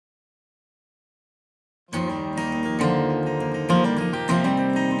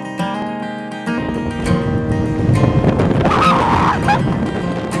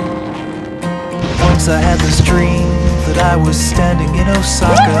I had this dream that I was standing in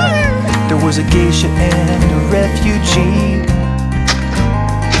Osaka. There was a geisha and a refugee.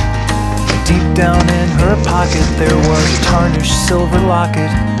 Deep down in her pocket there was a tarnished silver locket,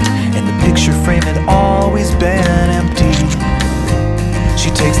 and the picture frame had always been empty.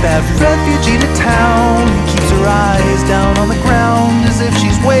 She takes that refugee to town and keeps her eyes down on the ground, as if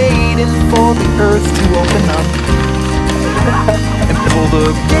she's waiting for the earth to open up and pull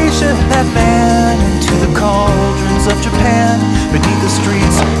the geisha and that man into the cauldrons of Japan, beneath the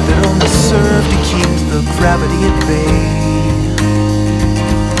streets that only serve to keep the gravity at bay.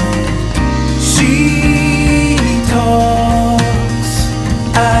 She talks,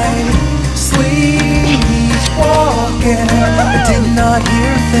 I sleepwalking. I did not hear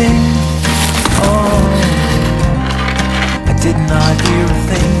a thing. Oh, I did not hear a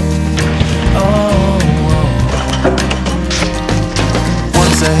thing. Oh.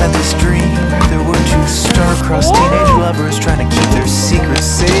 Once I had this dream. There were two star-crossed teenage lovers trying to keep their secrets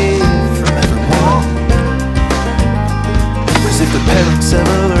safe from everyone. As if the parents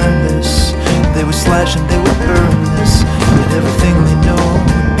ever learned this, they would slash and they would burn this, and everything they know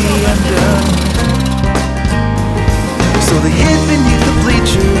would be undone. So they hid beneath the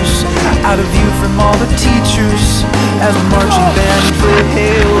bleachers, out of view from all the teachers, as the marching band played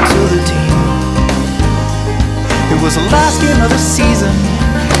Hail to the Team. It was the last game of the season,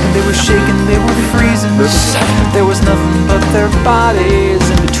 and they were shaking, they were freezing. There was nothing but their bodies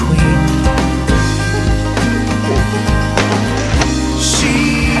and